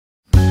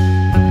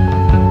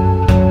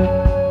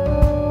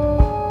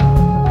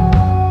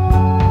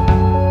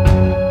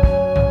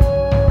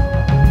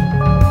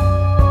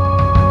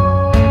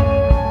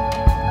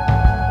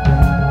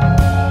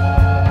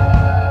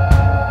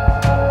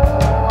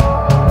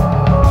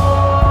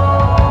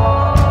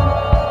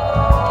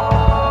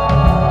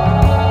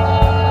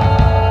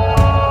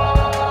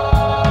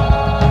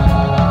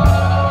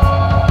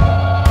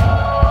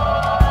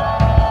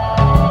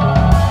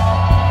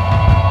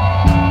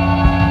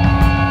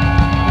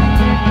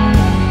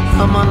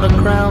I'm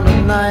underground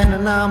at night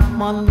and I'm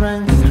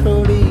wandering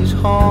through these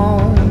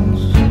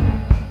halls,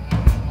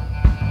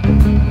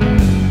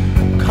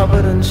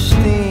 covered in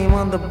steam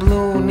on the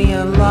blue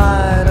neon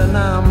light, and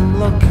I'm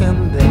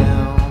looking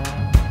down.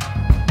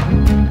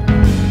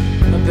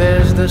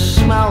 There's the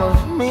smell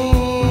of me.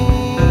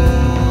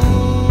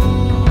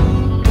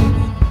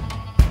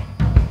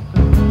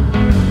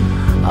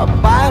 I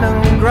bite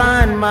and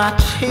grind my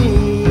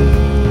teeth.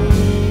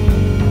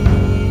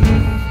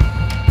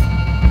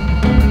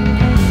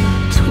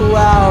 2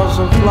 hours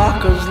of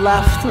lockers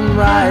left and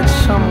right,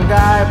 some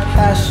guy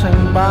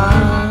passing by.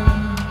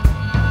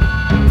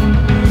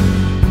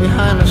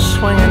 Behind a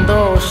swinging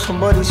door,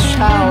 somebody's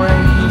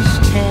showering, he's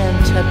tan,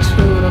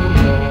 tattooed and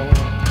gold.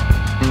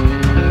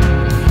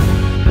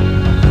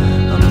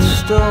 And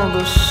still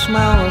the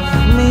smell of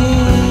me.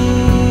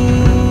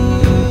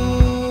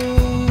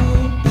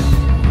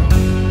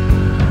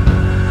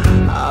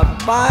 I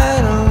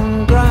bite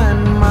and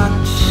grind my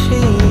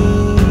teeth.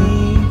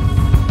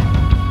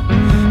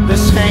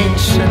 This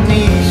ancient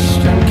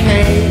eastern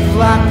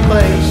cave-like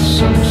place,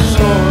 some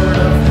sort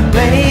of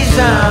maze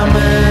I'm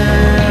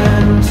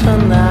in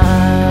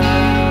tonight.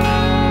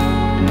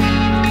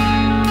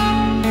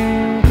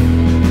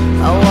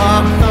 I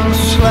walk on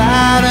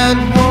slatted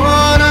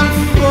wooden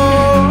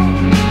floor,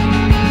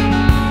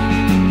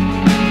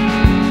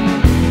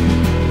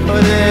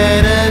 but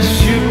it is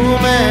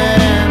humid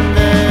and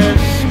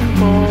it's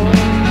cold.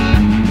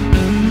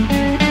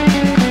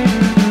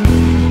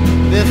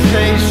 Their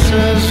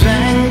faces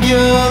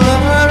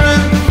angular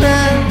and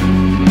thin,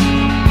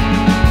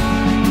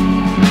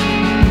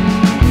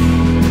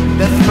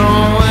 they're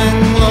throwing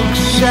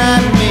looks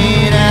at me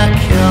to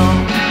kill.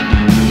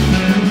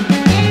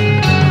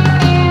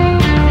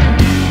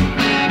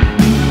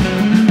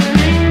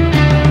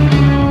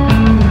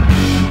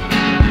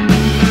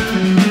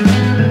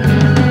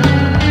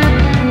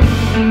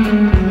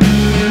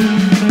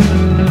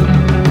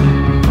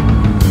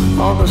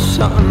 All of a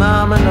sudden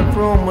I'm in a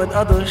room with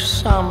others.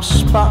 Some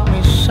spot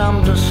me,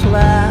 some just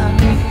laugh.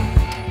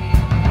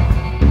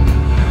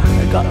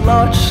 They got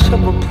large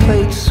silver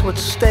plates with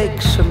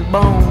steaks and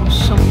bones.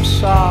 Some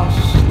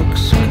sauce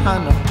looks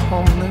kinda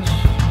Polish.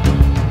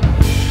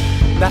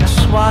 That's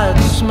why it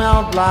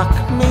smelled like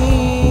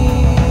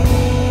meat.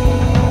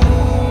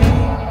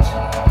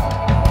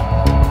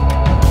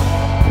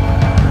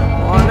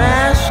 One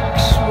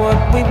asks what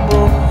we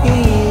will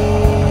eat.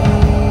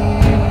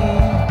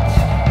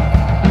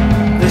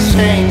 This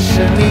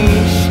ancient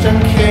eastern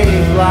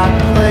cave-like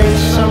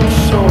place, some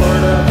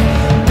sort of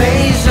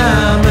maze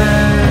I'm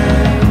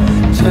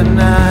in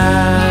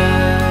tonight.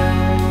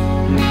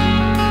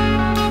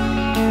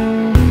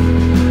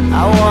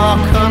 I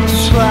walk on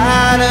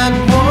slatted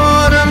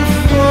wooden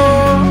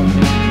floor,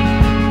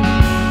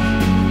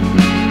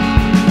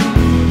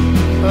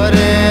 but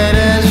it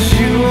is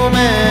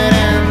humid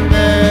and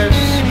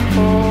it's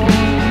cold.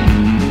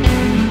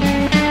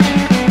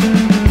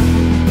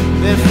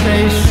 Their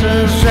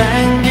faces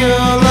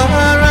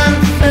angular and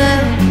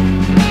thin,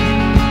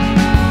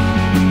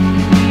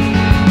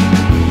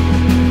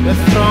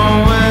 they're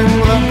throwing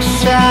looks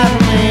at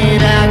me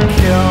that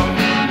kill.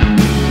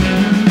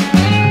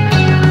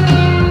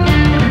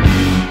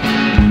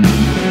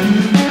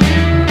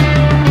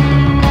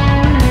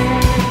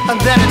 And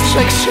then at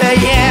 6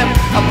 a.m.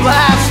 a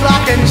blast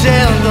lock and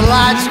jail, the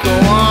lights go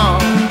on.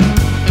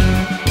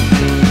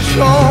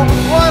 So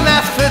one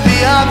after the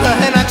other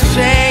in a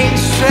chain,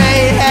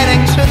 straight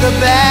heading to the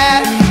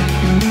bed.